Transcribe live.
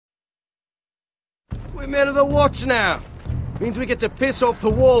We're men of the watch now. Means we get to piss off the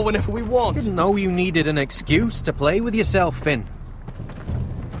wall whenever we want. Didn't know you needed an excuse to play with yourself, Finn.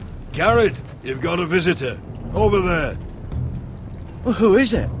 Garrett, you've got a visitor. Over there. Well, who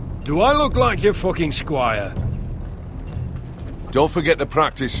is it? Do I look like your fucking squire? Don't forget to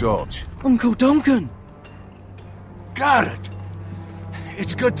practice swords. Uncle Duncan! Garrett!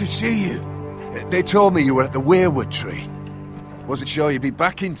 It's good to see you. They told me you were at the weirwood tree. Wasn't sure you'd be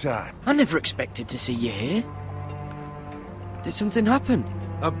back in time. I never expected to see you here. Did something happen?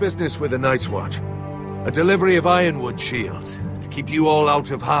 I've business with the Night's Watch. A delivery of ironwood shields, to keep you all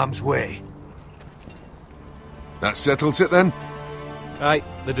out of harm's way. That settles it then? Right,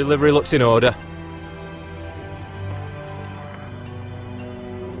 the delivery looks in order.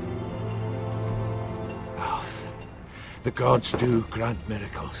 The gods do grant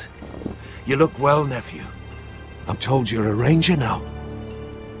miracles. You look well, nephew. I'm told you're a ranger now.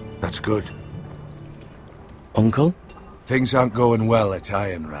 That's good. Uncle? Things aren't going well at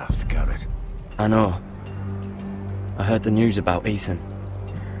Ironrath, Garrett. I know. I heard the news about Ethan.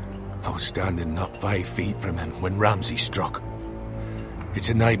 I was standing not 5 feet from him when Ramsay struck. It's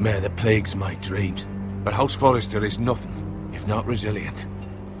a nightmare that plagues my dreams. But House Forrester is nothing, if not resilient.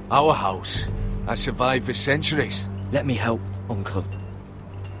 Our house has survived for centuries. Let me help, Uncle.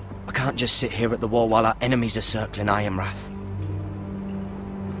 I can't just sit here at the wall while our enemies are circling Ironrath.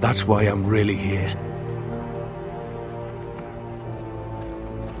 That's why I'm really here.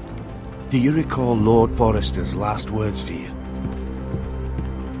 Do you recall Lord Forrester's last words to you?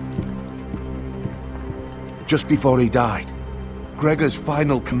 Just before he died, Gregor's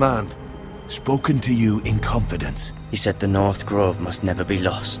final command, spoken to you in confidence. He said the North Grove must never be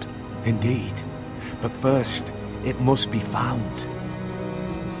lost. Indeed. But first, it must be found.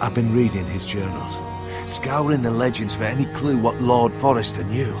 I've been reading his journals, scouring the legends for any clue what Lord Forrester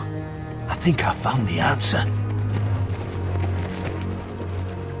knew. I think I found the answer.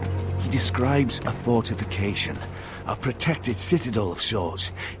 He describes a fortification, a protected citadel of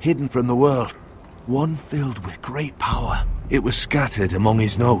sorts, hidden from the world, one filled with great power. It was scattered among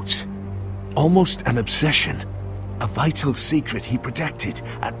his notes. Almost an obsession, a vital secret he protected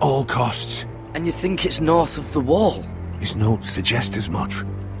at all costs. And you think it's north of the wall? His notes suggest as much.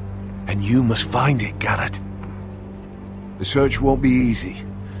 And you must find it, Garrett. The search won't be easy.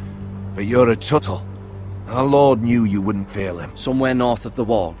 But you're a Tuttle. Our Lord knew you wouldn't fail him. Somewhere north of the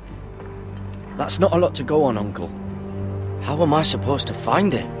wall. That's not a lot to go on, Uncle. How am I supposed to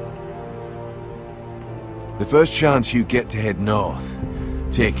find it? The first chance you get to head north,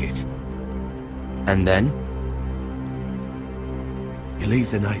 take it. And then? You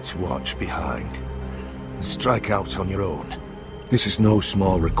leave the Night's Watch behind, and strike out on your own. This is no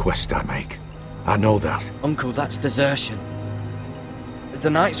small request I make. I know that. Uncle, that's desertion. The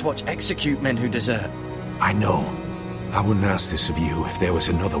Night's Watch execute men who desert. I know. I wouldn't ask this of you if there was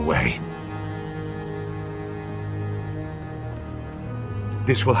another way.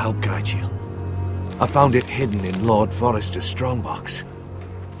 This will help guide you. I found it hidden in Lord Forrester's strongbox.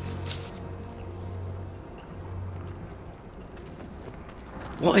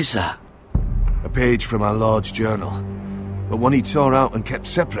 What is that? A page from our Lord's journal, but one he tore out and kept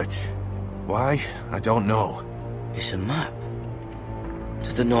separate. Why? I don't know. It's a map.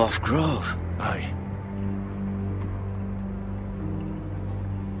 To the North Grove. Aye.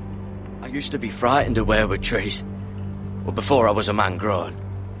 I used to be frightened of weirwood trees. Well, before I was a man grown.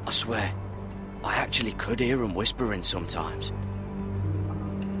 I swear, I actually could hear them whispering sometimes.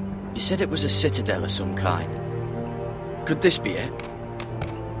 You said it was a citadel of some kind. Could this be it?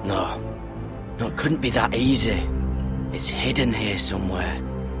 No. No, it couldn't be that easy. It's hidden here somewhere.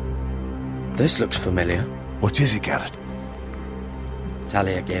 This looks familiar. What is it, Garrett?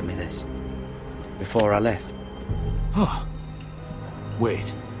 Talia gave me this. Before I left. Oh.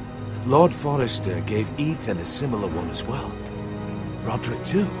 Wait. Lord Forrester gave Ethan a similar one as well. Roderick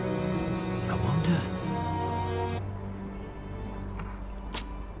too. I wonder...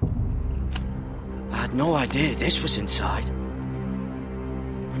 I had no idea this was inside.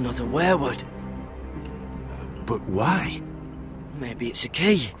 Another weirwood. But why? Maybe it's a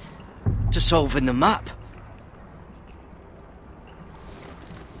key to solving the map.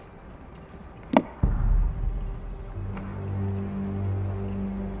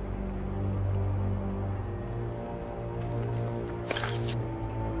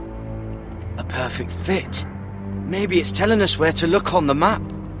 A perfect fit. Maybe it's telling us where to look on the map.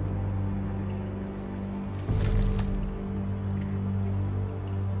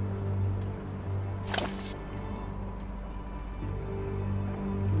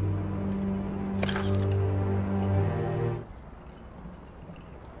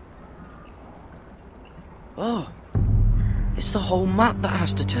 Oh, it's the whole map that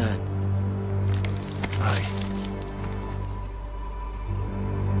has to turn. Aye.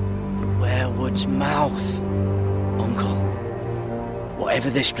 The Werewood's mouth. Uncle, whatever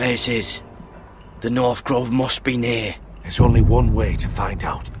this place is, the North Grove must be near. There's only one way to find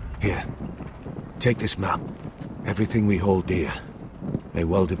out. Here, take this map. Everything we hold dear may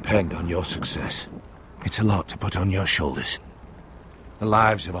well depend on your success. It's a lot to put on your shoulders. The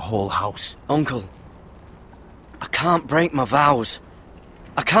lives of a whole house. Uncle, I can't break my vows.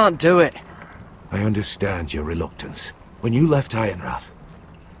 I can't do it. I understand your reluctance. When you left Ironrath,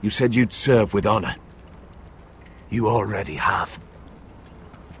 you said you'd serve with honor. You already have.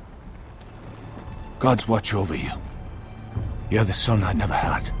 God's watch over you. You're the son I never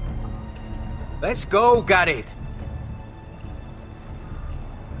had. Let's go, Garrett.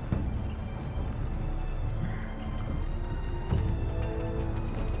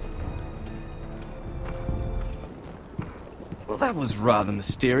 Well, that was rather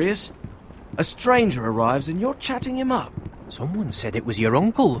mysterious. A stranger arrives and you're chatting him up. Someone said it was your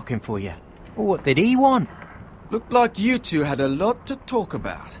uncle looking for you. Well, what did he want? Looked like you two had a lot to talk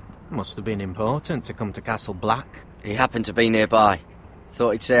about. Must have been important to come to Castle Black. He happened to be nearby.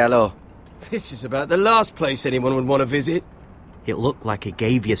 Thought he'd say hello. This is about the last place anyone would want to visit. It looked like he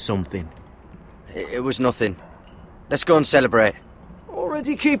gave you something. It was nothing. Let's go and celebrate.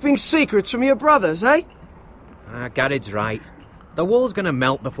 Already keeping secrets from your brothers, eh? Garrett's right. The wall's gonna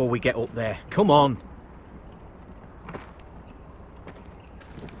melt before we get up there. Come on.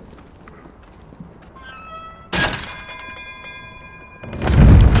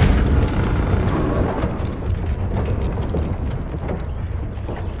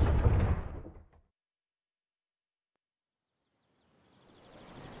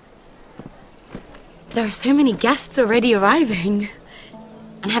 There are so many guests already arriving.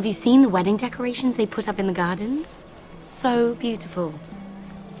 And have you seen the wedding decorations they put up in the gardens? So beautiful.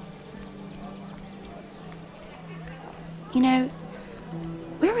 You know,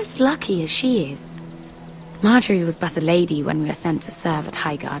 we're as lucky as she is. Marjorie was but a lady when we were sent to serve at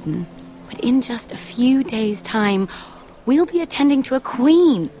Highgarden. But in just a few days' time, we'll be attending to a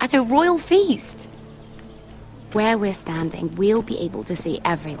queen at a royal feast. Where we're standing, we'll be able to see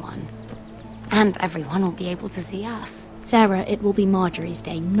everyone. And everyone will be able to see us. Sarah, it will be Marjorie's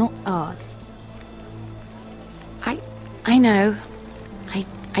day, not ours. I know.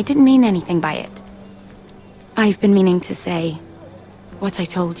 I didn't mean anything by it. I've been meaning to say what I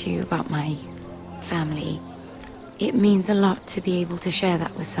told you about my family. It means a lot to be able to share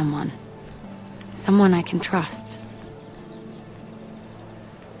that with someone. Someone I can trust.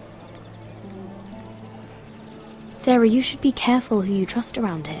 Sarah, you should be careful who you trust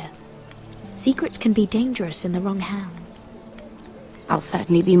around here. Secrets can be dangerous in the wrong hands. I'll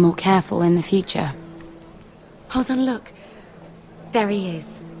certainly be more careful in the future. Hold on, look. There he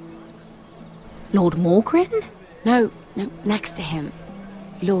is. Lord Morgrin? No, next to him.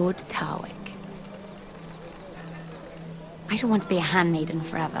 Lord Tarwick. I don't want to be a handmaiden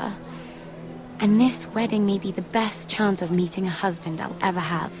forever. And this wedding may be the best chance of meeting a husband I'll ever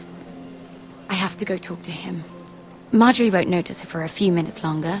have. I have to go talk to him. Marjorie won't notice it for a few minutes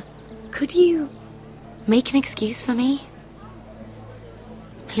longer. Could you make an excuse for me?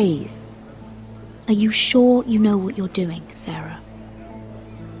 Please. Are you sure you know what you're doing, Sarah?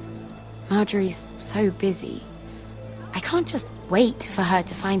 Marjorie's so busy. I can't just wait for her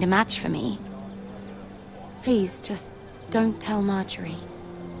to find a match for me. Please, just don't tell Marjorie.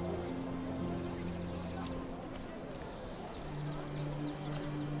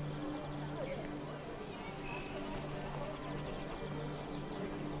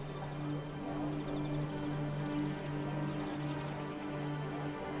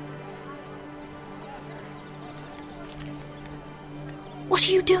 What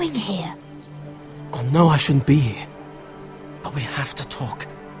are you doing here? Oh no, I shouldn't be here. But we have to talk.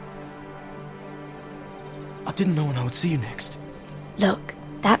 I didn't know when I would see you next. Look,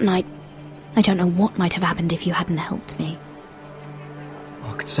 that night, I don't know what might have happened if you hadn't helped me.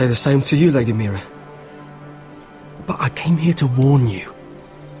 I could say the same to you, Lady Mira. But I came here to warn you.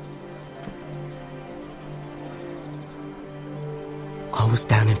 I was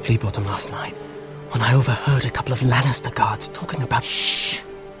down in Fleabottom last night when I overheard a couple of Lannister guards talking about... Shh!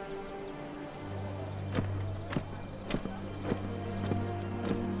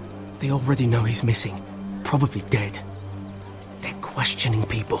 They already know he's missing, probably dead. They're questioning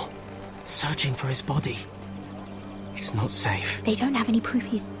people, searching for his body. It's not safe. They don't have any proof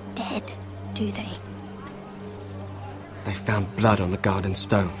he's dead, do they? They found blood on the garden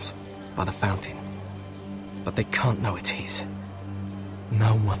stones, by the fountain. But they can't know it's his.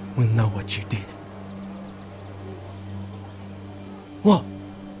 No one will know what you did. What?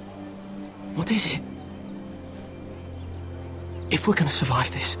 What is it? If we're gonna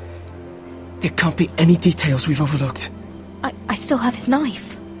survive this, there can't be any details we've overlooked. I still have his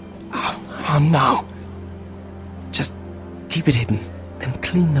knife. Oh no. Just keep it hidden and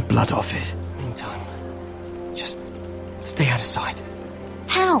clean the blood off it. Meantime, just stay out of sight.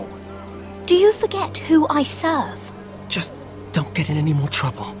 How? Do you forget who I serve? Just don't get in any more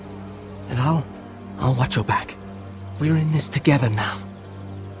trouble. And I'll watch your back. We're in this together now.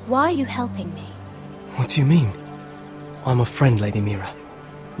 Why are you helping me? What do you mean? I'm a friend, Lady Mira.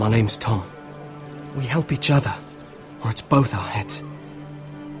 My name's Tom. We help each other, or it's both our heads.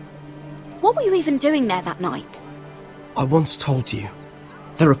 What were you even doing there that night? I once told you,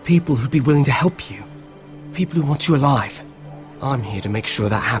 there are people who'd be willing to help you. People who want you alive. I'm here to make sure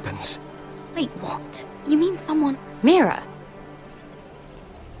that happens. Wait, what? You mean someone... Mira!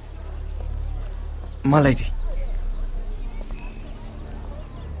 My lady.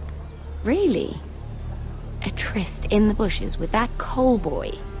 Really? A tryst in the bushes with that coal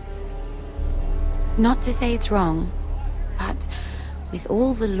boy? Not to say it's wrong, but with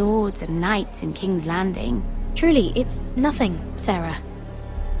all the lords and knights in King's Landing... Truly, it's nothing, Sarah.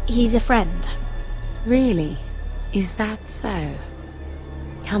 He's a friend. Really? Is that so?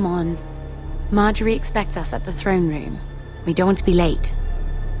 Come on. Marjorie expects us at the throne room. We don't want to be late.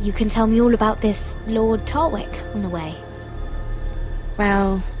 You can tell me all about this Lord Tarwick on the way.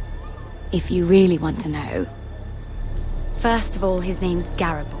 Well, if you really want to know. First of all, his name's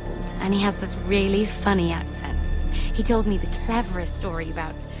Garibald, and he has this really funny accent. He told me the cleverest story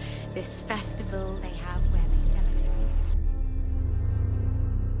about this festival they have where they celebrate.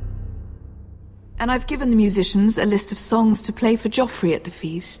 And I've given the musicians a list of songs to play for Joffrey at the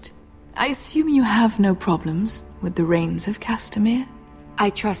feast. I assume you have no problems with the Rains of Castamere? I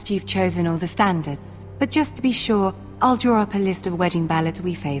trust you've chosen all the standards. But just to be sure, I'll draw up a list of wedding ballads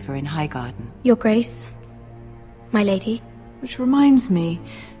we favour in Highgarden. Your Grace, my lady. Which reminds me,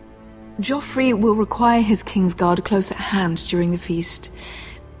 Joffrey will require his Kingsguard close at hand during the feast.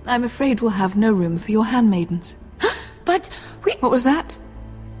 I'm afraid we'll have no room for your handmaidens. But we... What was that?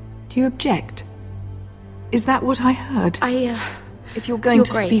 Do you object? Is that what I heard? If you're going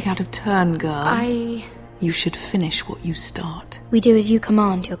to speak out of turn, girl, you should finish what you start. We do as you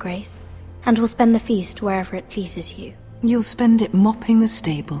command, Your Grace, and we'll spend the feast wherever it pleases you. You'll spend it mopping the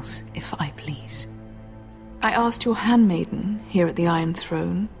stables, if I please. I asked your handmaiden here at the Iron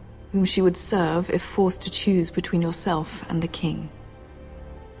Throne whom she would serve if forced to choose between yourself and the king.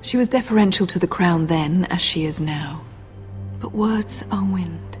 She was deferential to the crown then, as she is now. But words are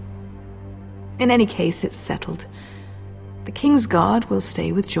wind. In any case, it's settled. The Kingsguard will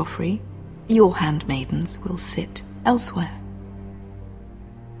stay with Joffrey. Your handmaidens will sit elsewhere.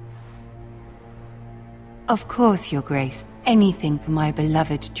 Of course, Your Grace. Anything for my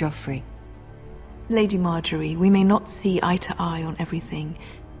beloved Joffrey. Lady Marjorie, we may not see eye to eye on everything,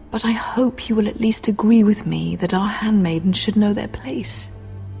 but I hope you will at least agree with me that our handmaidens should know their place.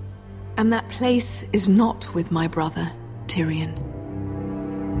 And that place is not with my brother, Tyrion.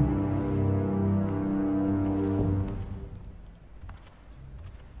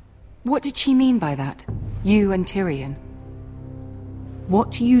 What did she mean by that? You and Tyrion?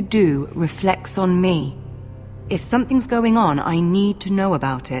 What you do reflects on me. If something's going on, I need to know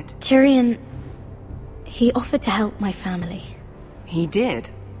about it. Tyrion... he offered to help my family. He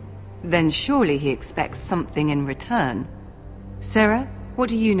did? Then surely he expects something in return. Sarah, what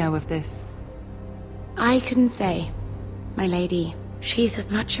do you know of this? I couldn't say, my lady. She's as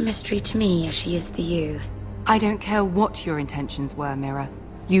much a mystery to me as she is to you. I don't care what your intentions were, Mira.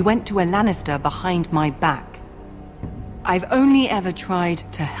 You went to a Lannister behind my back. I've only ever tried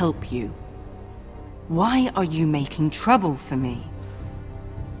to help you. Why are you making trouble for me?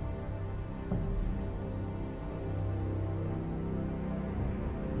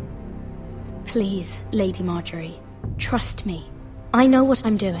 Please, Lady Marjorie, trust me. I know what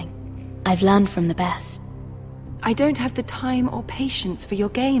I'm doing. I've learned from the best. I don't have the time or patience for your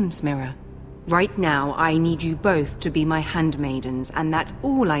games, Mira. Right now, I need you both to be my handmaidens, and that's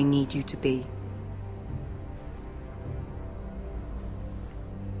all I need you to be.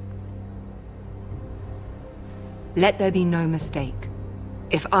 Let there be no mistake.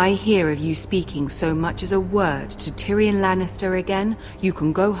 If I hear of you speaking so much as a word to Tyrion Lannister again, you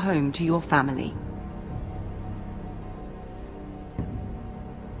can go home to your family.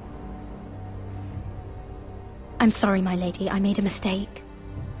 I'm sorry, my lady. I made a mistake.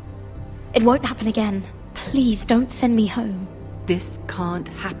 It won't happen again. Please, don't send me home. This can't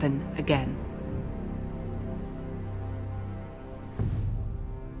happen again.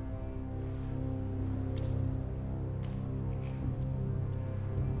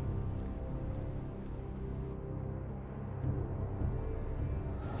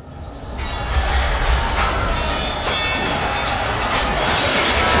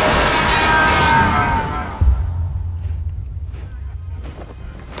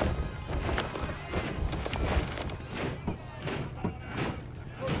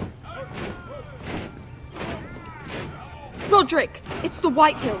 Roderick, it's the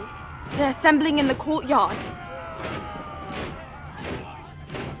Whitehills. They're assembling in the courtyard.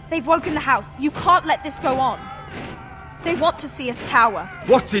 They've woken the house. You can't let this go on. They want to see us cower.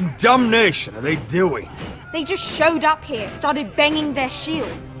 What in damnation are they doing? They just showed up here, started banging their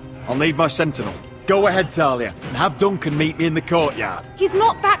shields. I'll need my sentinel. Go ahead, Talia, and have Duncan meet me in the courtyard. He's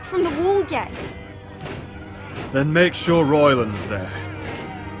not back from the wall yet. Then make sure Royland's there.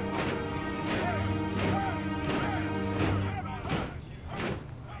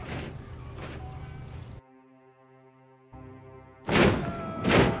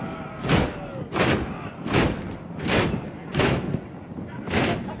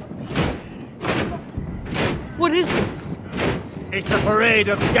 What is this? It's a parade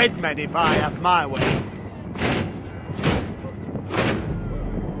of dead men if I have my way.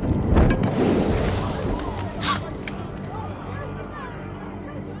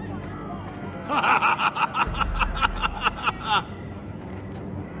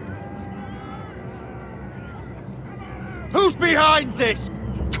 Who's behind this?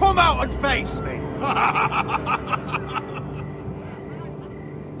 Come out and face me!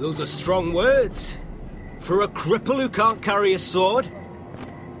 Those are strong words. For a cripple who can't carry a sword?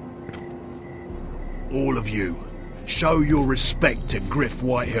 All of you, show your respect to Griff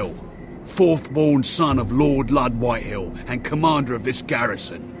Whitehill, fourth-born son of Lord Ludd Whitehill and commander of this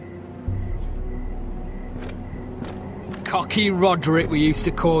garrison. Cocky Roderick, we used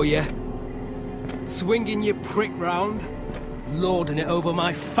to call you. Swinging your prick round, lording it over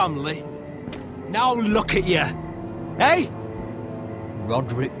my family. Now look at you! Hey?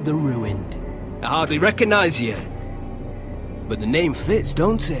 Roderick the Ruined. I hardly recognise you. But the name fits,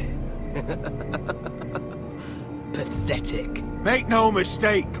 don't it? Pathetic. Make no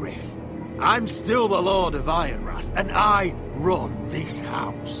mistake, Griff. I'm still the Lord of Ironrath, and I run this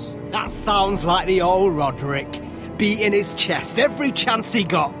house. That sounds like the old Roderick, beating his chest every chance he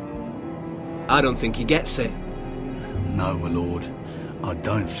got. I don't think he gets it. No, my lord. I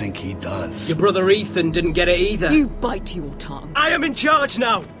don't think he does. Your brother Ethan didn't get it either. You bite your tongue. I am in charge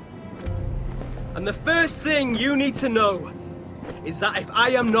now! And the first thing you need to know is that if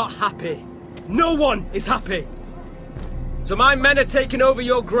I am not happy, no one is happy. So my men are taking over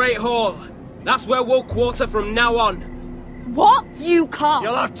your Great Hall. That's where we'll quarter from now on. What? You can't.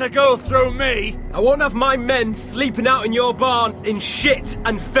 You'll have to go through me. I won't have my men sleeping out in your barn in shit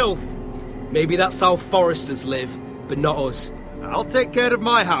and filth. Maybe that's how foresters live, but not us. I'll take care of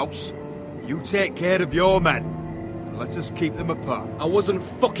my house. You take care of your men. And let us keep them apart. I wasn't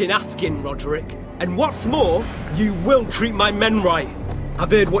fucking asking, Roderick. And what's more, you will treat my men right. I've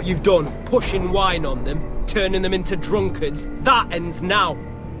heard what you've done, pushing wine on them, turning them into drunkards. That ends now.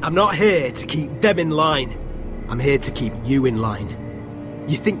 I'm not here to keep them in line. I'm here to keep you in line.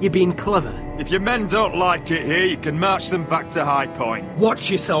 You think you're being clever? If your men don't like it here, you can march them back to High Point.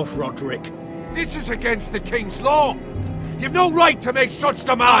 Watch yourself, Roderick. This is against the King's law. You've no right to make such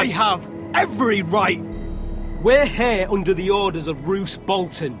demands. I have every right. We're here under the orders of Roose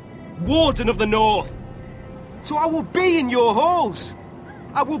Bolton, Warden of the North. So I will be in your halls.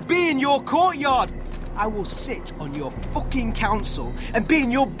 I will be in your courtyard. I will sit on your fucking council and be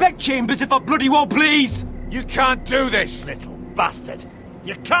in your bedchambers if I bloody well please. You can't do this, little bastard.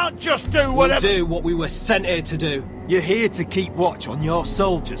 You can't just do whatever... We'll do what we were sent here to do. You're here to keep watch on your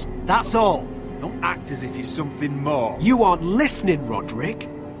soldiers. That's all. Don't act as if you're something more. You aren't listening, Roderick.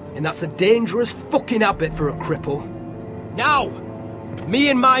 And that's a dangerous fucking habit for a cripple. Now, me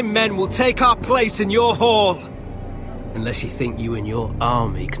and my men will take our place in your hall. Unless you think you and your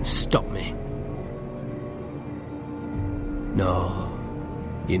army can stop me. No,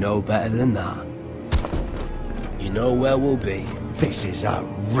 you know better than that. You know where we'll be. This is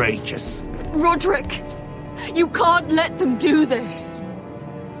outrageous. Roderick, you can't let them do this.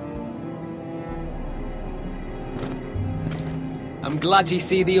 I'm glad you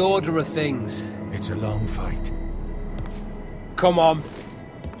see the order of things. It's a long fight. Come on.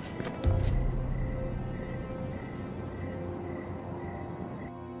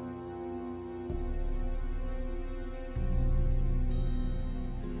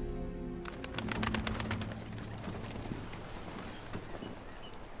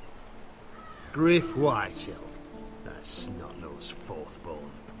 Griff Whitehill. That snot-nosed fourth-born.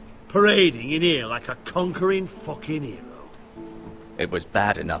 Parading in here like a conquering fucking hero. It was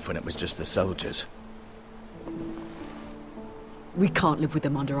bad enough when it was just the soldiers. We can't live with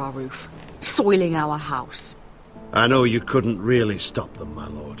them under our roof, soiling our house. I know you couldn't really stop them, my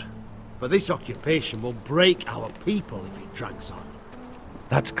lord. But this occupation will break our people if it drags on.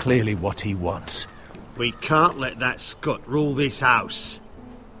 That's clearly what he wants. We can't let that scut rule this house.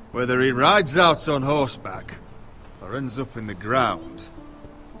 Whether he rides out on horseback, or ends up in the ground,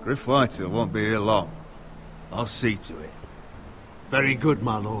 Griff Whitehill won't be here long. I'll see to it. Very good,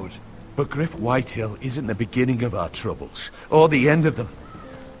 my lord. But Griff Whitehill isn't the beginning of our troubles, or the end of them.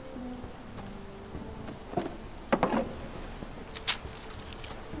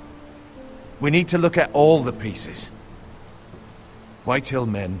 We need to look at all the pieces. Whitehill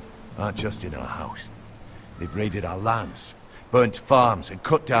men aren't just in our house. They've raided our lands, burnt farms and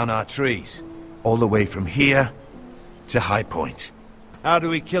cut down our trees. All the way from here to High Point. How do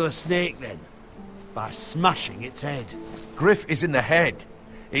we kill a snake, then? By smashing its head. Griff isn't the head.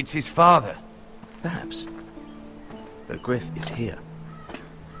 It's his father. Perhaps. But Griff is here.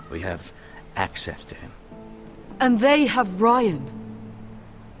 We have access to him. And they have Ryan.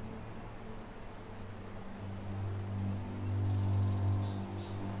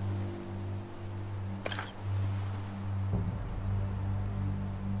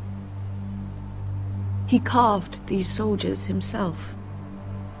 He carved these soldiers himself.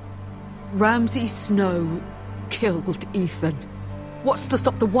 Ramsay Snow killed Ethan. What's to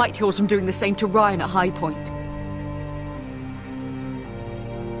stop the Whitehills from doing the same to Ryan at High Point?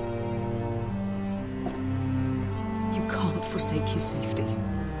 You can't forsake his safety.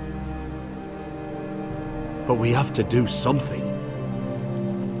 But we have to do something.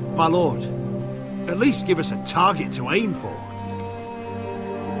 My lord, at least give us a target to aim for.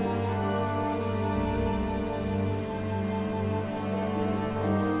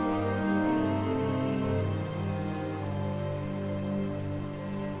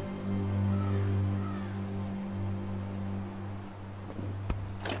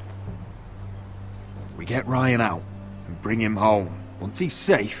 We get Ryan out and bring him home. Once he's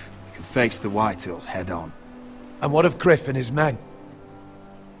safe, we can face the Whitehills head on. And what of Griff and his men?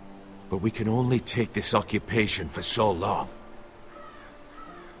 But we can only take this occupation for so long.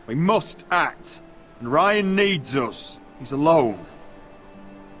 We must act, and Ryan needs us. He's alone.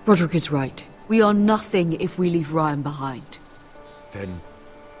 Roderick is right. We are nothing if we leave Ryan behind. Then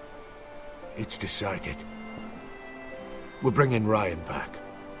it's decided. We're bringing Ryan back.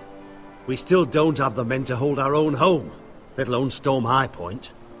 We still don't have the men to hold our own home, let alone storm High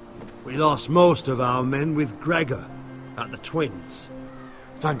Point. We lost most of our men with Gregor at the Twins.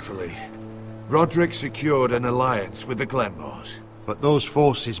 Thankfully, Roderick secured an alliance with the Glenmores. But those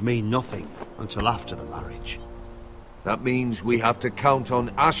forces mean nothing until after the marriage. That means we have to count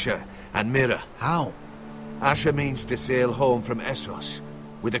on Asher and Mira. How? Asher means to sail home from Essos,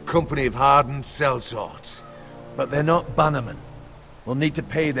 with a company of hardened sellswords. But they're not bannermen. We'll need to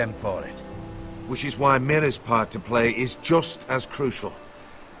pay them for it. Which is why Mira's part to play is just as crucial.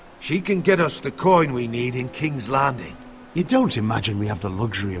 She can get us the coin we need in King's Landing. You don't imagine we have the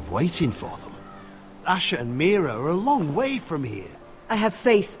luxury of waiting for them? Asher and Mira are a long way from here. I have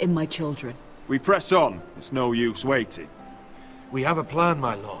faith in my children. We press on. It's no use waiting. We have a plan,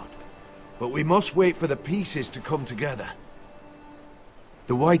 my lord. But we must wait for the pieces to come together.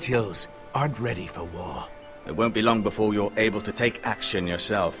 The Whitehills aren't ready for war. It won't be long before you're able to take action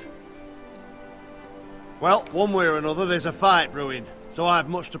yourself. Well, one way or another, there's a fight brewing, so I have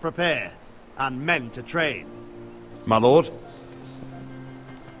much to prepare, and men to train. My lord?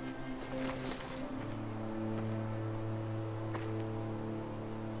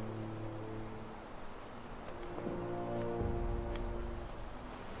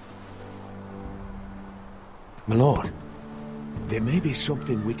 My lord, there may be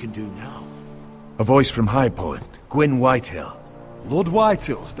something we can do now. A voice from High Point, Gwyn Whitehill. Lord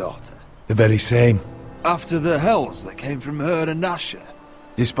Whitehill's daughter? The very same. After the hells that came from her and Asher?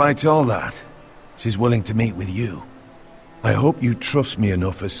 Despite all that, she's willing to meet with you. I hope you trust me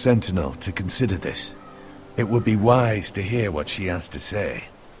enough as Sentinel to consider this. It would be wise to hear what she has to say.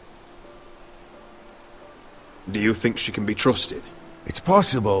 Do you think she can be trusted? It's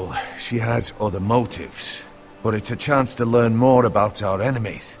possible she has other motives, but it's a chance to learn more about our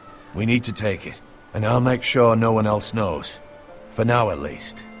enemies. We need to take it, and I'll make sure no one else knows. For now, at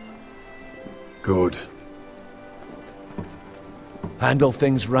least. Good. Handle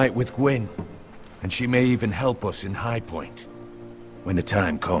things right with Gwyn, and she may even help us in High Point, when the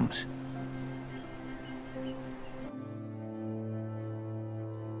time comes.